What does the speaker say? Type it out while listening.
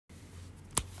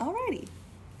Alrighty,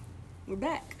 we're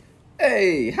back.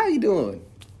 Hey, how you doing?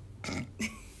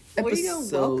 What are you doing?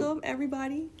 Welcome,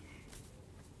 everybody.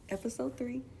 Episode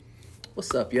 3.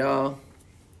 What's up, y'all?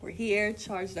 We're here,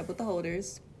 charged up with the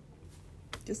holders.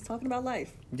 Just talking about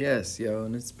life. Yes, yo,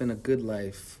 and it's been a good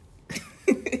life.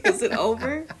 Is it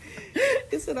over?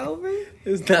 Is it over?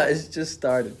 It's not. It's just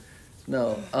started.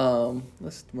 No,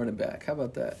 let's run it back. How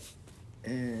about that?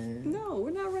 And No,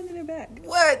 we're not running it back.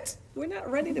 what? We're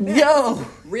not running it back. Yo!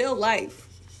 Real life.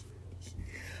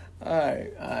 All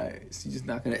right. So you're just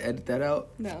not gonna edit that out?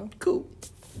 No. Cool.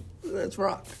 Let's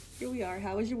rock. Here we are.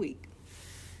 How was your week?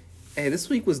 Hey, this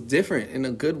week was different in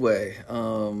a good way.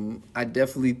 I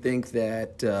definitely think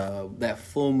that that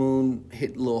full moon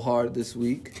hit a little hard this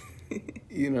week.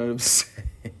 You know what I'm saying?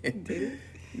 Did it?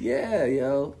 Yeah,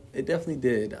 yo, it definitely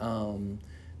did.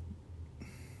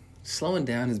 Slowing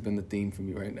down has been the theme for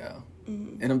me right now.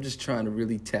 Mm-hmm. And I'm just trying to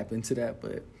really tap into that.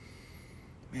 But,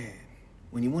 man,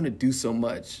 when you want to do so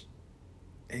much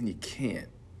and you can't,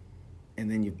 and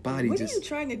then your body What are you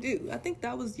trying to do? I think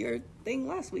that was your thing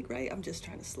last week, right? I'm just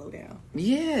trying to slow down.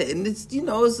 Yeah, and it's,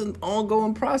 it's an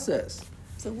ongoing process.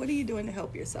 So what are you doing to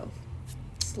help yourself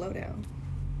slow down?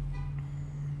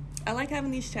 I like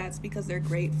having these chats because they're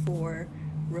great for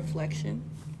reflection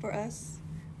for us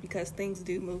because things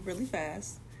do move really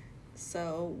fast.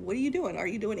 So what are you doing? Are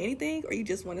you doing anything, or you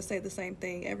just want to say the same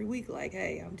thing every week? Like,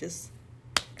 hey, I'm just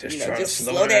trying to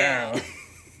slow down.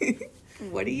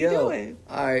 What are you doing?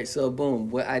 All right, so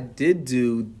boom. What I did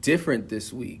do different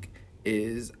this week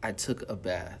is I took a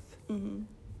bath. Mm-hmm.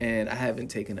 And I haven't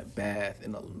taken a bath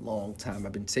in a long time.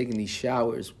 I've been taking these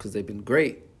showers because they've been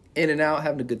great. In and out,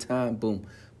 having a good time, boom.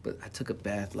 But I took a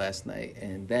bath last night,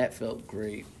 and that felt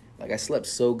great. Like, I slept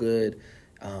so good.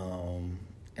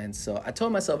 And so I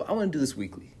told myself, I want to do this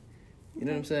weekly. You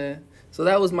know what I'm saying? So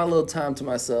that was my little time to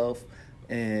myself,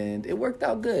 and it worked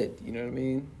out good. You know what I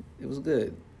mean? It was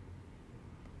good.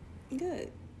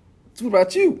 Good. So what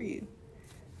about you? For you.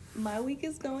 My week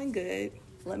is going good.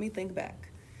 Let me think back.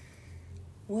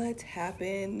 What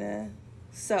happened?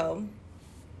 So,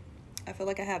 I feel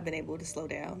like I have been able to slow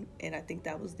down, and I think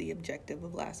that was the objective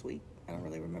of last week. I don't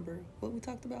really remember what we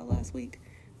talked about last week,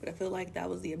 but I feel like that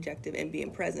was the objective, and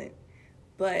being present.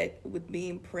 But with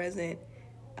being present,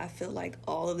 I feel like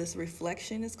all of this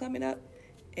reflection is coming up,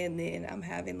 and then I'm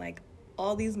having like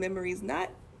all these memories,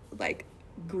 not like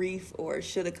grief or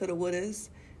shoulda, coulda, wouldas,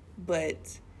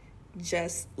 but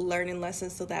just learning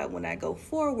lessons so that when I go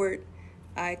forward,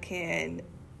 I can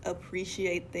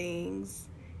appreciate things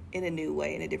in a new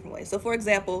way, in a different way. So, for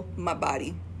example, my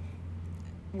body.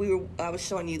 I was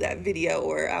showing you that video,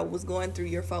 or I was going through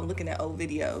your phone looking at old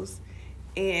videos,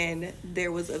 and there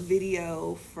was a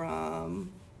video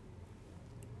from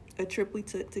a trip we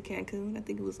took to Cancun. I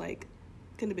think it was couldn't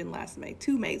have been last May,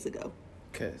 2 Mays ago.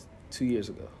 Okay, 2 years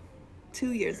ago.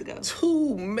 2 years ago.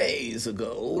 2 Mays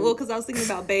ago. Well, because I was thinking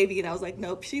about baby, and I was like,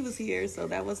 nope, she was here, so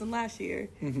that wasn't last year.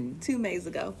 Mm-hmm. 2 Mays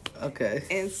ago. Okay.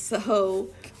 And so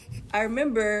I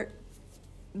remember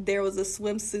there was a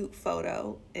swimsuit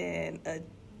photo and a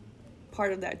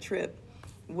part of that trip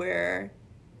where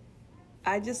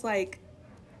I just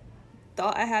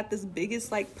thought I had this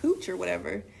biggest pooch or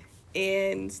whatever,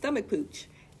 and stomach pooch.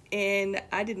 And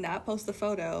I did not post the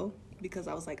photo because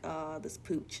I was like, oh, this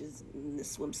pooch is in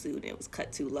this swimsuit, and it was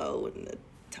cut too low, and the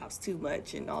top's too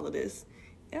much, and all of this.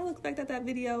 And I looked back at that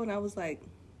video, and I was like,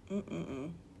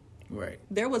 Right.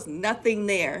 There was nothing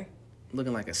there.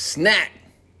 Looking like a snack.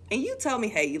 And you tell me,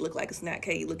 hey, you look like a snack,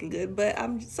 hey, you looking good. But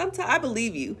sometimes I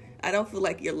believe you. I don't feel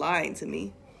like you're lying to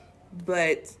me.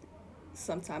 But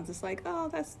sometimes it's like,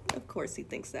 oh, of course he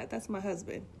thinks that. That's my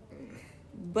husband.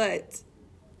 But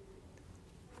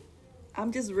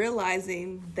I'm just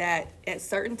realizing that at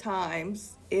certain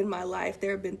times in my life,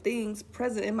 there have been things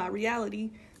present in my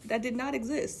reality that did not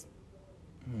exist.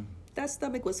 That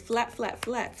stomach was flat. Flat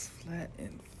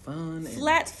and fun.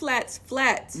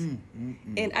 Flat.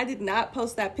 And I did not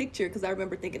post that picture because I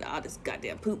remember thinking, this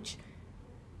goddamn pooch.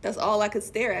 That's all I could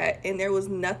stare at, and there was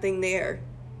nothing there.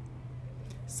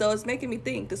 So it's making me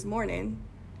think this morning,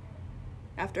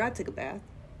 after I took a bath,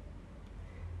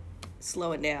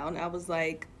 slowing down, I was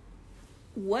like,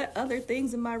 what other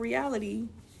things in my reality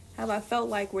have I felt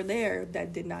like were there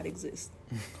that did not exist?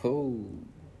 Oh.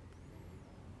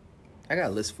 I got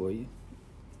a list for you.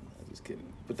 I'm just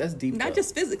kidding. But that's deep. Not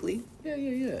just physically. Yeah.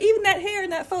 Even that hair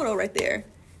in that photo right there.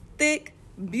 Thick,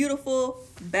 beautiful,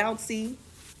 bouncy.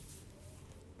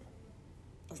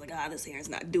 I was like, this hair is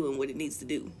not doing what it needs to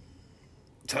do.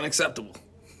 It's unacceptable.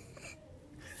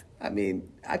 I mean,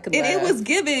 I could And laugh. it was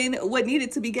given what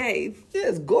needed to be gave. Yeah,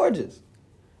 it's gorgeous.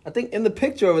 I think in the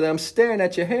picture over there, I'm staring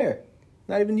at your hair.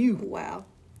 Not even you. Wow.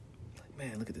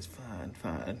 man, look at this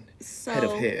fine So, head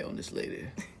of hair on this lady.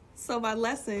 So my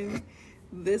lesson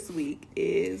this week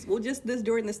is, well, just this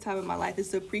during this time in my life, is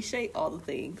to appreciate all the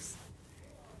things.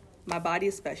 My body,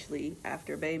 especially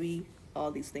after baby,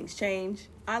 all these things change.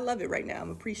 I love it right now.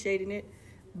 I'm appreciating it,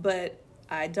 but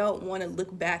I don't want to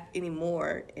look back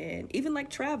anymore. And even like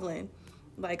traveling,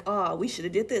 like, oh, we should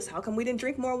have did this. How come we didn't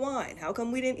drink more wine? How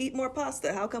come we didn't eat more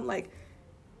pasta? How come, like,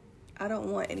 I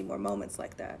don't want any more moments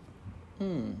like that.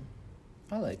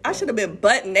 I like that. I should have been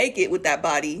butt naked with that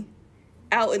body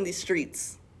out in the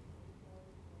streets.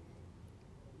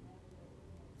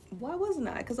 Why wasn't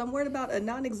I? Because I'm worried about a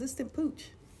non-existent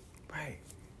pooch. Right.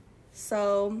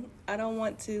 So I don't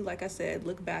want to, like I said,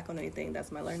 look back on anything.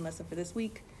 That's my learned lesson for this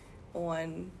week,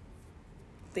 on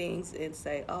things and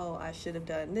say, oh, I should have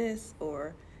done this,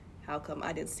 or how come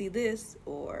I didn't see this,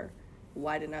 or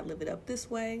why didn't I live it up this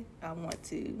way? I want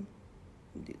to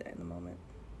do that in the moment.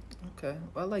 Okay,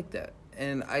 well, I like that.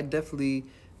 And I definitely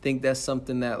think that's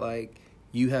something that, like,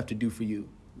 you have to do for you.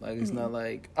 Like, it's not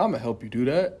like, I'm going to help you do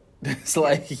that. It's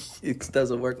like, it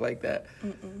doesn't work like that.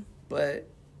 But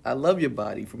I love your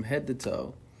body from head to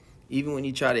toe. Even when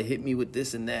you try to hit me with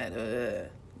this and that,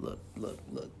 look,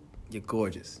 you're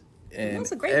gorgeous. And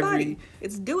It's a great body.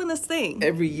 It's doing this thing.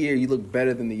 Every year you look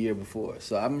better than the year before.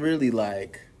 So I'm really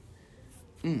like,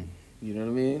 you know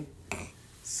what I mean?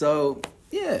 So,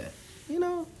 yeah,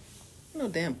 no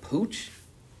damn pooch.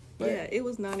 But, yeah, it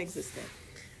was non-existent.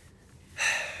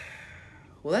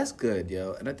 well, that's good,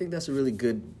 yo. And I think that's a really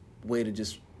good way to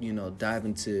just, dive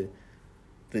into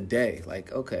the day.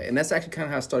 Like, okay. And that's actually kind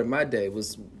of how I started my day,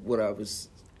 was what I was,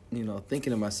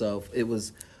 thinking to myself. It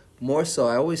was more so,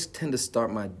 I always tend to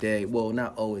start my day, well,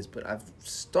 not always, but I've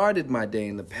started my day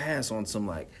in the past on some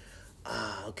like,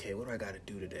 okay, what do I got to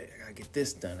do today? I got to get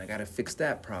this done. I got to fix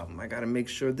that problem. I got to make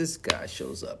sure this guy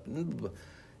shows up.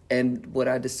 And what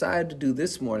I decided to do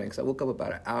this morning, because I woke up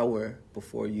about an hour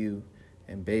before you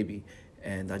and baby,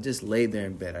 and I just laid there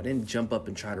in bed. I didn't jump up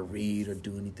and try to read or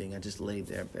do anything. I just laid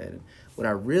there in bed. And what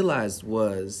I realized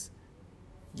was,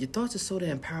 your thoughts are so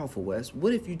damn powerful, Wes.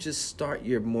 What if you just start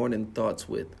your morning thoughts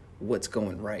with what's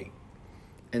going right?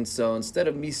 And so instead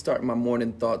of me starting my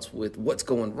morning thoughts with what's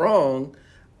going wrong,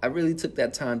 I really took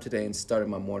that time today and started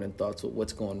my morning thoughts with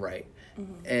what's going right.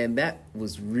 And that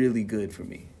was really good for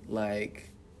me. Like,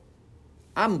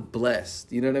 I'm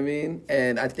blessed, you know what I mean?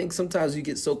 And I think sometimes you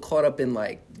get so caught up in,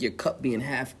 like, your cup being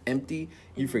half empty,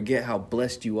 you forget how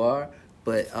blessed you are.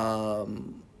 But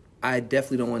I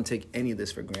definitely don't want to take any of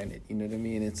this for granted, you know what I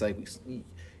mean? It's like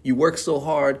you work so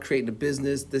hard creating a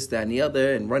business, this, that, and the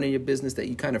other, and running your business, that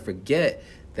you kind of forget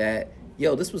that,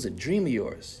 yo, this was a dream of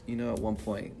yours, at one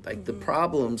point. Like, the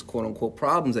problems, quote-unquote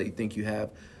problems that you think you have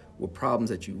were problems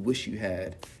that you wish you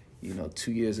had,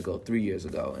 2 years ago, 3 years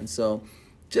ago. And so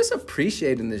just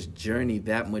appreciating this journey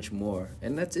that much more.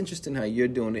 And that's interesting how you're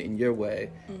doing it in your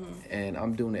way, and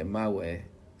I'm doing it in my way.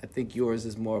 I think yours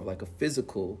is more of like a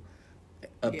physical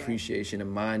appreciation,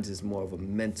 and mine's is more of a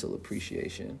mental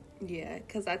appreciation. Yeah,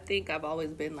 because I think I've always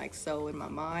been like so in my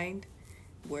mind,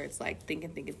 where it's like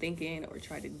thinking, or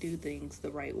try to do things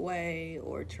the right way,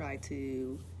 or try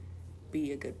to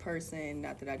be a good person.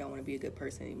 Not that I don't want to be a good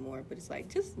person anymore, but it's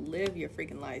like, just live your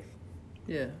freaking life.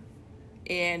 Yeah.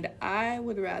 And I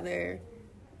would rather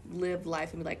live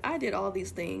life and be like, I did all these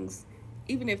things,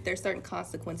 even if there's certain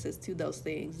consequences to those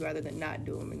things, rather than not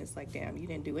do them. And it's like, damn, you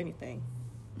didn't do anything.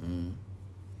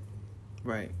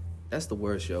 Right. That's the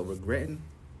worst, yo. Regretting.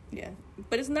 Yeah.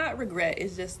 But it's not regret.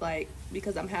 It's just like,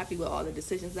 because I'm happy with all the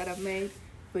decisions that I've made,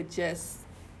 but just,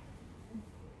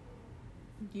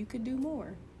 you could do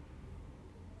more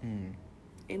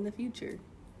in the future.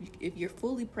 If you're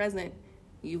fully present,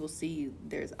 you will see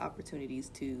there's opportunities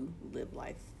to live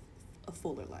life, a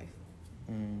fuller life.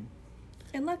 And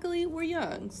luckily, we're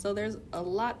young, so there's a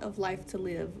lot of life to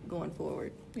live going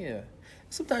forward. Yeah.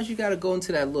 Sometimes you got to go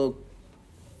into that little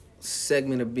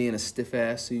segment of being a stiff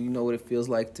ass so you know what it feels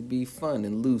like to be fun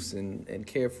and loose and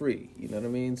carefree. You know what I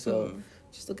mean? So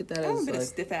just look at that as, I haven't been like, a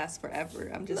stiff ass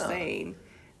forever. I'm just saying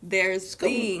there's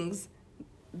things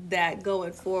that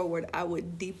going forward I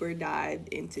would deeper dive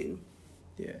into.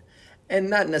 Yeah. And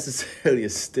not necessarily a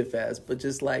stiff ass, but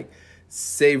just like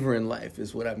savoring life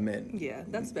is what I meant. Yeah,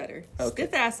 that's better. Okay.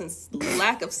 Stiff ass and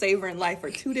lack of savoring life are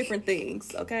two different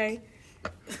things, okay?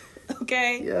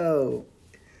 Okay? Yo.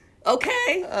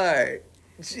 Okay? All right.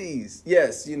 Jeez.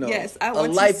 Yes, Yes, I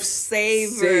want a life to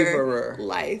savor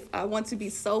life. I want to be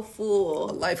so full.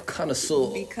 A life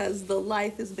connoisseur. Because the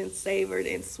life has been savored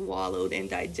and swallowed and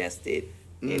digested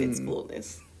in its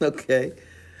fullness. Okay.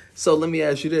 So let me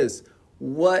ask you this.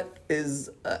 What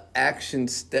is an action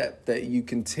step that you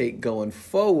can take going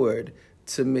forward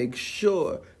to make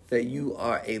sure that you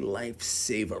are a life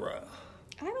savorer?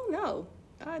 I don't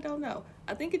know.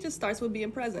 I think it just starts with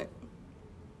being present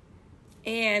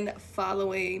and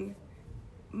following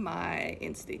my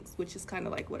instincts, which is kind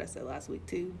of like what I said last week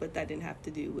too, but that didn't have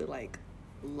to do with like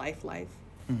life,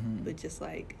 but just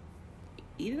like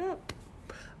eat it up.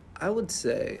 I would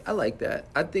say I like that.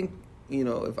 I think,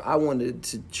 if I wanted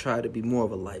to try to be more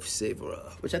of a life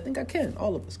savorer, which I think I can,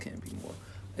 all of us can be more,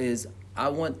 is I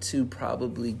want to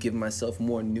probably give myself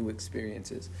more new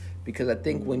experiences, because I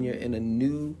think when you're in a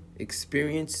new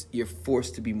experience, you're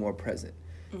forced to be more present.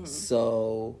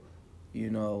 So,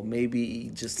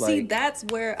 maybe just like... See, that's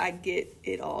where I get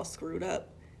it all screwed up,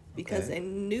 because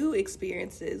in new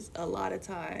experiences, a lot of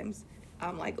times,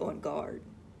 I'm like on guard.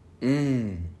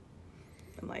 I'm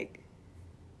like,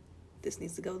 this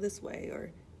needs to go this way, or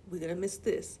we're going to miss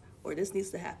this, or this needs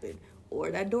to happen,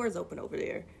 or that door's open over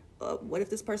there. What if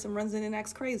this person runs in and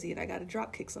acts crazy and I got to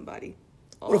drop kick somebody?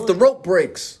 What if the rope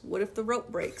breaks? What if the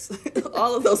rope breaks?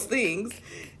 All of those things.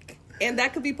 And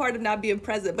that could be part of not being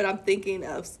present, but I'm thinking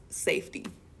of safety.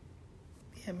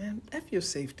 Yeah, man, F your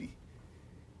safety.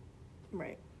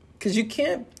 Right. Because you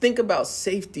can't think about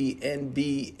safety and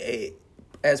be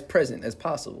as present as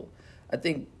possible. I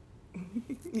think,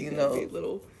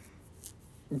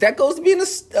 that goes to being a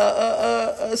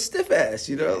stiff ass,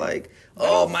 like,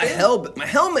 my helmet,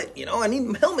 I need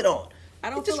my helmet on. I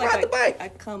don't feel like I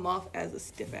come off as a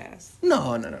stiff ass.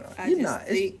 No. I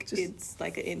think it's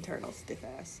like an internal stiff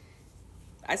ass.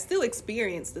 I still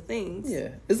experience the things. Yeah,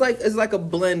 it's like a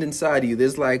blend inside of you.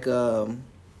 There's like a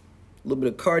little bit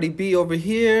of Cardi B over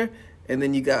here, and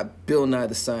then you got Bill Nye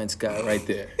the Science Guy right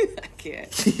there. I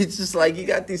can't. It's just like you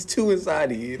got these two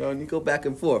inside of you, and you go back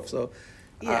and forth. So,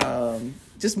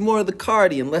 just more of the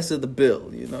Cardi and less of the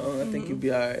Bill. I think you'll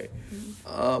be all right.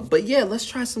 But yeah, let's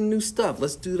try some new stuff.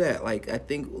 Let's do that. Like, I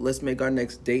think let's make our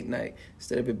next date night,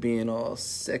 instead of it being all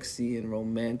sexy and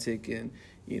romantic and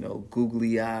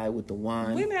googly eye with the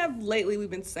wine. We've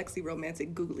been sexy,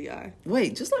 romantic, googly eye.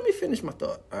 Wait, just let me finish my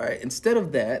thought. All right. Instead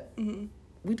of that,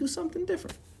 we do something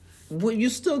different. Well, you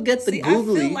still get the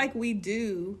googly. I feel like we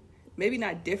do, maybe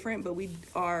not different, but we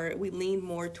lean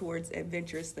more towards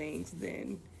adventurous things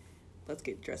than let's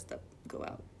get dressed up, go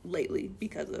out lately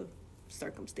because of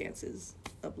circumstances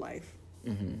of life.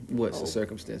 What's the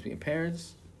circumstance? Being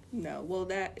parents? No, well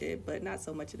but not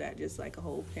so much of that. Just like a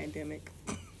whole pandemic.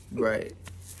 Right.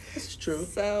 That's true.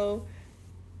 So,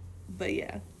 but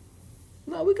yeah.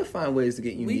 No, we can find ways to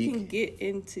get unique. We can get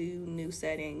into new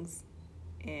settings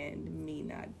and me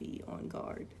not be on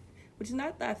guard. Which is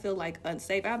not that I feel like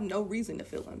unsafe. I have no reason to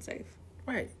feel unsafe.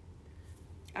 Right.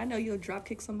 I know you'll drop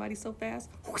kick somebody so fast.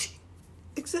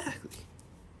 Exactly.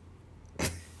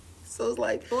 So it's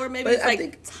like... Or maybe it's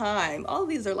like time. All of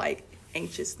these are like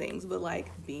anxious things, but like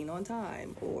being on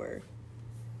time or...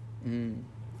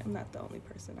 I'm not the only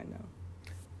person I know.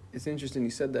 It's interesting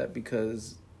you said that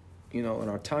because, in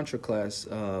our Tantra class,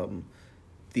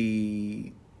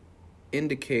 the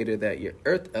indicator that your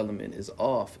earth element is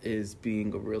off is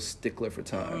being a real stickler for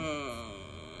time.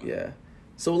 Yeah.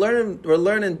 So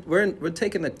we're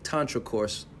taking a Tantra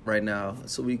course right now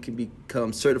so we can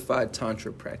become certified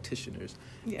Tantra practitioners.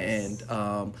 Yes. And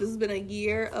this has been a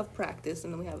year of practice,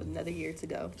 and then we have another year to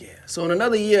go. Yeah. So in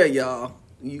another year, y'all,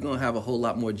 you're going to have a whole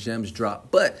lot more gems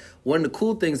drop. But one of the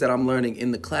cool things that I'm learning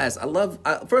in the class,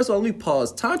 first of all, let me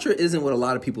pause. Tantra isn't what a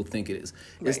lot of people think it is.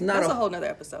 Right. It's not That's a whole nother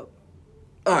episode.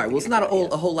 All right. Well, it's not a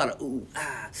whole lot of,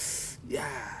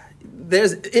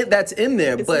 that's in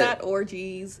there. It's but not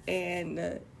orgies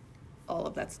and all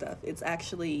of that stuff. It's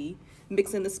actually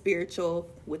mixing the spiritual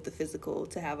with the physical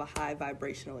to have a high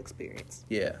vibrational experience.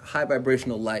 Yeah. High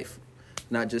vibrational life,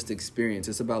 not just experience.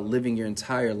 It's about living your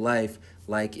entire life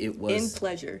like it was in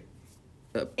pleasure,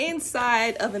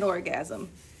 inside of an orgasm.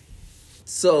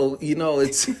 So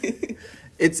it's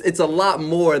it's a lot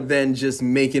more than just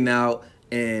making out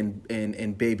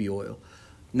and baby oil.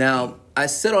 Now, I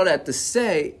said all that to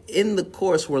say, in the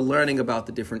course we're learning about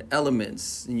the different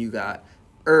elements, and you got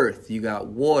earth, you got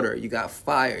water, you got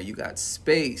fire, you got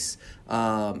space,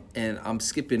 and I'm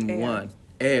skipping one,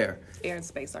 air. Air and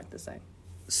space aren't the same.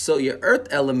 So your earth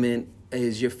element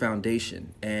is your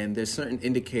foundation, and there's certain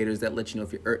indicators that let you know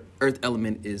if your earth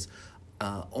element is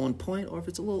on point or if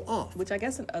it's a little off. Which I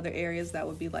guess in other areas that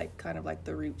would be like kind of like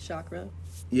the root chakra.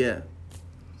 Yeah.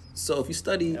 So if you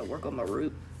study... work on my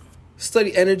root.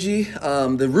 Study energy,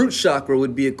 the root chakra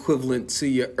would be equivalent to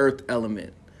your earth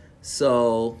element.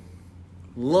 So,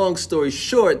 long story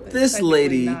short, But this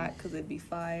lady... not, because it'd be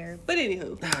fire. But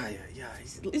anywho. Yeah.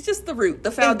 It's just the root,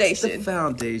 the foundation. It's the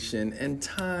foundation. And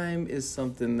time is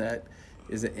something that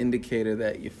is an indicator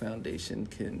that your foundation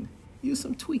can use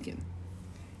some tweaking.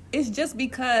 It's just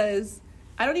because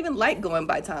I don't even like going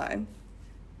by time.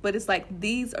 But it's like,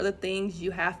 these are the things you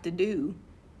have to do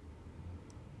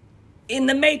in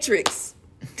the Matrix.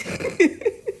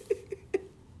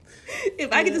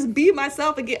 If I could just be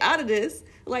myself and get out of this,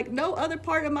 like, no other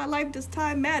part of my life does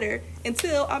time matter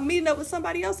until I'm meeting up with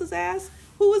somebody else's ass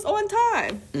who is on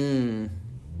time.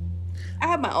 I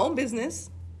have my own business.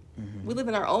 We live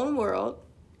in our own world.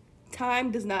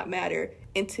 Time does not matter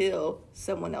until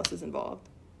someone else is involved.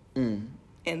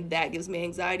 And that gives me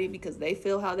anxiety because they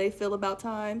feel how they feel about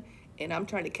time, and I'm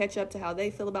trying to catch up to how they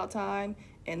feel about time,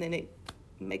 and then it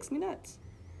makes me nuts.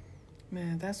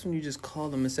 Man, that's when you just call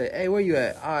them and say, hey, where you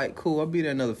at? All right, cool, I'll be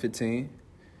there another 15.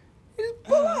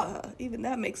 Even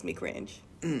that makes me cringe.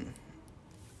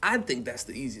 I think that's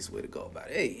the easiest way to go about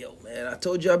it. Hey, yo, man, I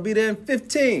told you I'll be there in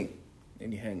 15.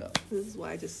 And you hang up. This is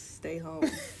why I just stay home.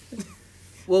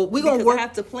 Well, we're going to work. I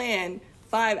have to plan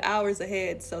 5 hours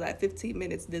ahead so that 15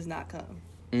 minutes does not come.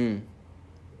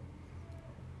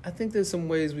 I think there's some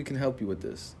ways we can help you with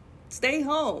this. Stay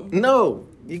home. No,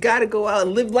 you got to go out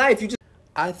and live life.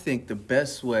 I think the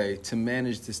best way to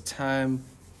manage this time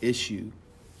issue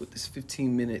with this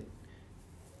 15-minute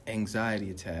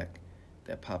anxiety attack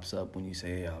that pops up when you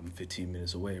say, hey, I'm 15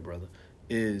 minutes away, brother,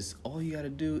 is all you got to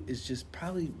do is just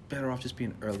probably better off just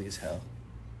being early as hell.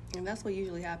 And that's what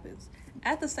usually happens.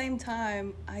 At the same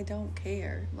time, I don't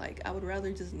care. Like, I would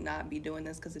rather just not be doing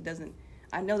this because it doesn't,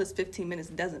 I know this 15 minutes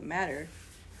doesn't matter.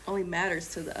 Only matters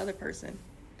to the other person.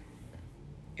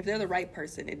 If they're the right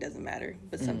person, it doesn't matter.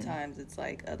 But sometimes it's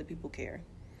like other people care.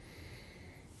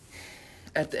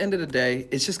 At the end of the day,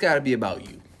 it's just got to be about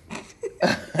you. All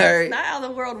right? It's not how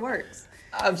the world works.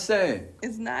 I'm saying.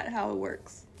 It's not how it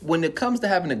works. When it comes to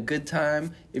having a good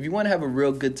time, if you want to have a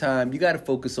real good time, you got to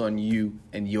focus on you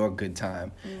and your good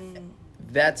time.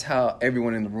 That's how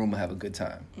everyone in the room will have a good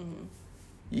time.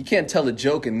 You can't tell a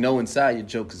joke and know inside your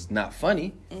joke is not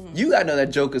funny. You got to know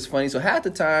that joke is funny. So half the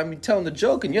time you're telling the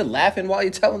joke and you're laughing while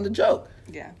you're telling the joke.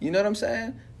 Yeah. You know what I'm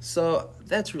saying? So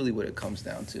that's really what it comes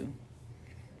down to.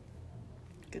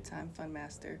 Good time, fun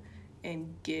master.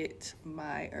 And get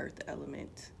my earth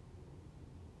element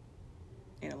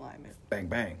in alignment. Bang,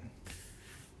 bang.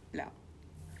 No.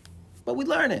 But we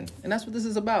learning. And that's what this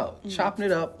is about. Chopping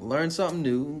it up, learn something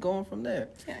new, and going from there.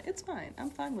 Yeah, it's fine. I'm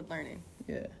fine with learning.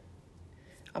 Yeah.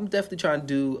 I'm definitely trying to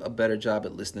do a better job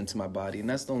at listening to my body, and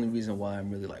that's the only reason why I'm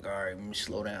really like, all right, let me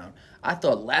slow down. I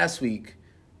thought last week,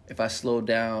 if I slowed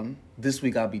down, this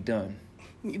week I'll be done.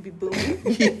 You'd be booming.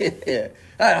 Yeah.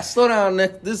 All right, I'll slow down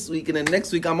this week, and then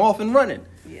next week I'm off and running.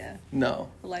 Yeah. No.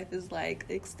 Life is like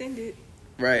extended.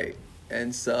 Right.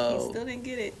 And so... You still didn't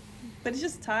get it. But it's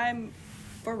just time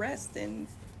for rest and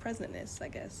presentness, I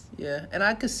guess. Yeah, and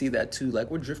I could see that too. Like,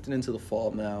 we're drifting into the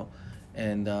fall now.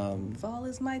 And fall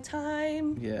is my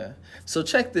time. Yeah. So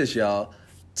check this, y'all.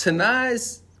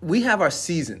 We have our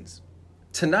seasons.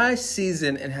 Tanai's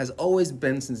season, and has always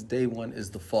been since day one, is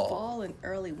the fall. Fall and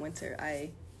early winter,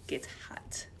 I get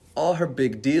hot. All her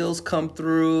big deals come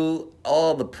through.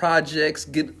 All the projects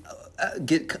get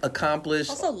accomplished.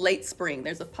 Also late spring.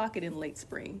 There's a pocket in late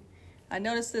spring. I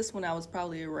noticed this when I was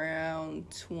probably around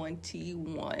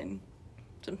 21.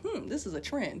 So, this is a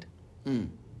trend.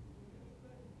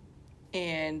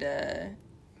 And I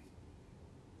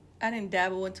didn't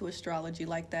dabble into astrology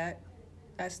like that.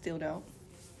 I still don't.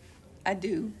 I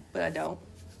do, but I don't.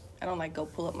 I don't like go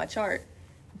pull up my chart.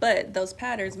 But those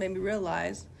patterns made me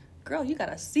realize, girl, you got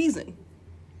a season.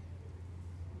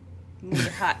 When you're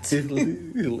hot.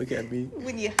 Look at me.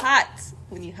 When you're hot.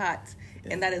 Yeah.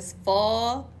 And that is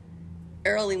fall,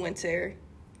 early winter,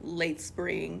 late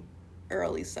spring,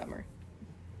 early summer.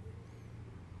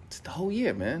 It's the whole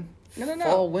year, man. No.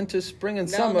 Fall, winter, spring, and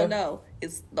summer. No.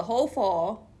 It's the whole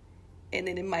fall, and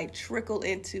then it might trickle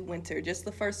into winter, just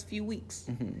the first few weeks.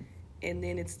 And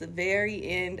then it's the very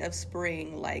end of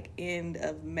spring, like end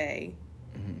of May.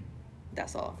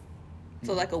 That's all.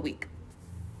 So like a week.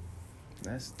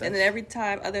 That's... And then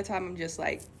other time, I'm just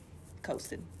like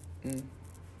coasting.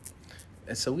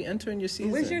 And so we enter in your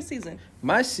season. What's your season?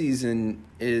 My season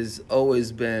is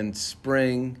always been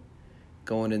spring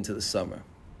going into the summer.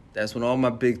 That's when all my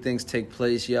big things take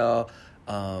place, y'all.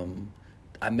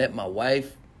 I met my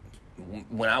wife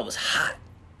when I was hot.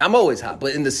 I'm always hot,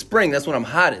 but in the spring, that's when I'm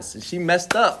hottest. And she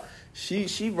messed up.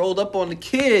 She rolled up on the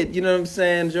kid, you know what I'm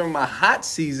saying, during my hot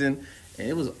season, and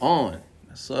it was on.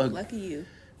 I saw her Lucky you.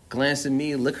 glance at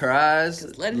me, lick her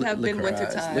eyes. Let it have been winter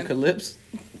time. Lick her lips.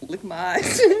 Lick my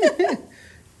eyes.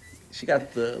 She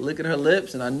got the lick in her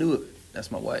lips, and I knew it.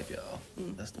 That's my wife, y'all.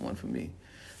 That's the one for me.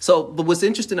 So, but what's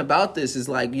interesting about this is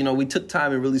like, we took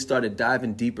time and really started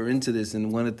diving deeper into this.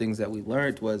 And one of the things that we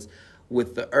learned was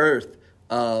with the earth,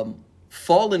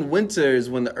 fall and winter is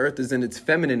when the earth is in its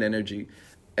feminine energy.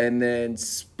 And then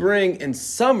spring and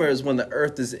summer is when the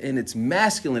earth is in its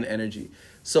masculine energy.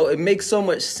 So it makes so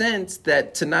much sense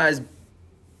that Tanai's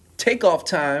takeoff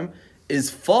time is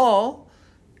fall.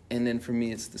 And then for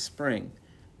me, it's the spring.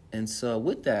 And so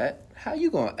with that, how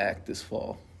you going to act this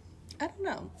fall? I don't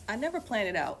know. I never plan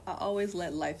it out. I always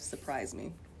let life surprise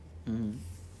me. Mm-hmm.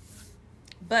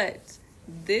 But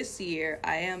this year,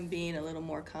 I am being a little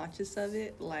more conscious of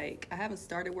it. Like, I haven't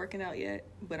started working out yet,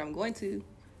 but I'm going to,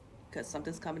 because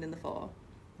something's coming in the fall.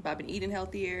 But I've been eating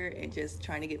healthier and just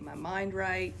trying to get my mind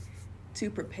right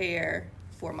to prepare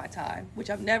for my time,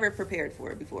 which I've never prepared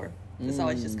for before. It's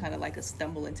always just kind of like a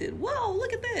stumble into, whoa,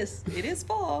 look at this. It is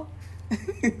fall.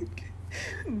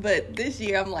 But this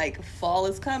year, I'm like, fall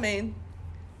is coming.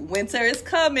 Winter is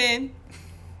coming.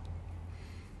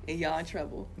 And y'all in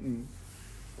trouble.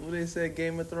 What they say,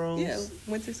 Game of Thrones? Yeah,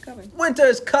 winter's coming.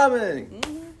 Winter's coming!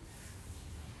 Mm-hmm.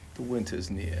 The winter's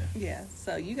near. Yeah,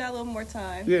 so you got a little more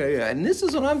time. Yeah. And this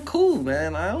is when I'm cool,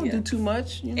 man. I don't do too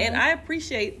much. And I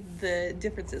appreciate the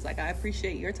differences. Like, I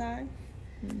appreciate your time.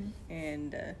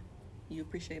 And you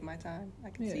appreciate my time. I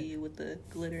can see you with the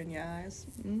glitter in your eyes.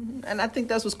 And I think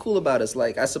that's what's cool about us.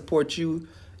 Like, I support you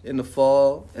in the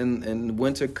fall and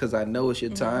winter because I know it's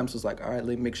your time. So it's like, all right,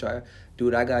 let me make sure I do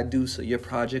what I got to do so your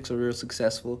projects are real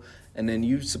successful. And then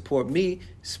you support me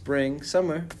spring,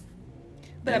 summer.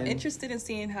 But I'm interested in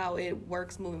seeing how it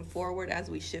works moving forward as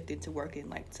we shift into working,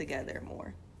 like, together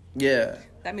more. Yeah.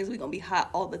 That means we're going to be hot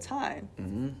all the time.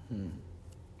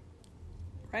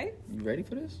 Right? You ready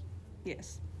for this?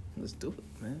 Yes. Let's do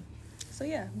it, man. So,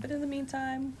 yeah. But in the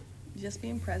meantime, just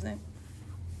being present.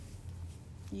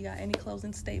 You got any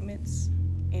closing statements?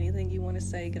 Anything you want to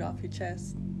say? Get off your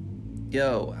chest?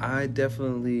 Yo, I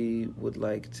definitely would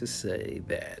like to say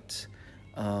that,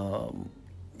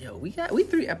 we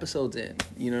 3 episodes in.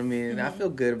 You know what I mean? I feel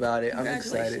good about it. I'm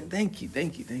excited. Thank you.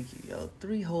 Yo,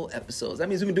 3 whole episodes. That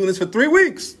means we've been doing this for 3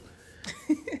 weeks.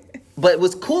 But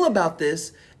what's cool about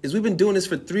this is we've been doing this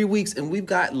for 3 weeks, and we've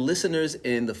got listeners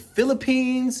in the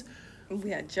Philippines.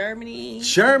 We had Germany.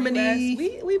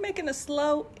 We making a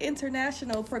slow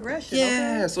international progression.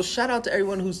 Yeah, okay? So shout out to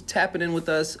everyone who's tapping in with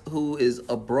us, who is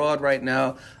abroad right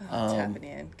now. Tapping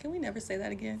in. Can we never say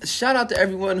that again? Shout out to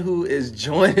everyone who is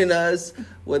joining us,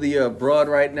 whether you're abroad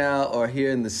right now or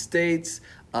here in the States.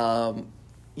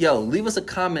 Leave us a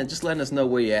comment, just letting us know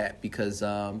where you're at, because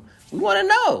we want to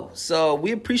know. So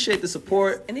we appreciate the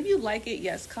support. Yes. And if you like it,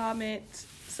 yes, comment,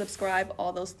 subscribe,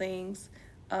 all those things.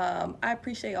 I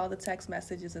appreciate all the text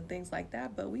messages and things like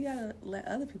that, but we gotta let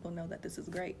other people know that this is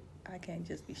great. I can't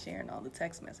just be sharing all the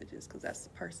text messages because that's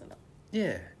personal.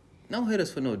 Yeah. Don't hit us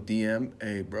for no DM.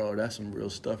 Hey, bro, that's some real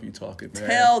stuff you talking, man.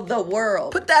 Tell the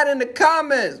world. Put that in the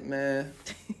comments, man.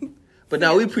 But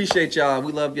no, we appreciate y'all.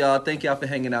 We love y'all. Thank y'all for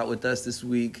hanging out with us this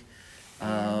week.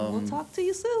 We'll talk to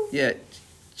you soon. Yeah.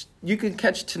 You can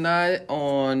catch Tanai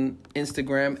on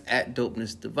Instagram at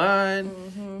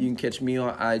DopenessDivine. You can catch me on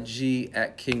IG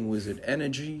at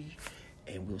KingWizardEnergy.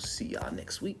 And we'll see y'all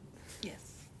next week.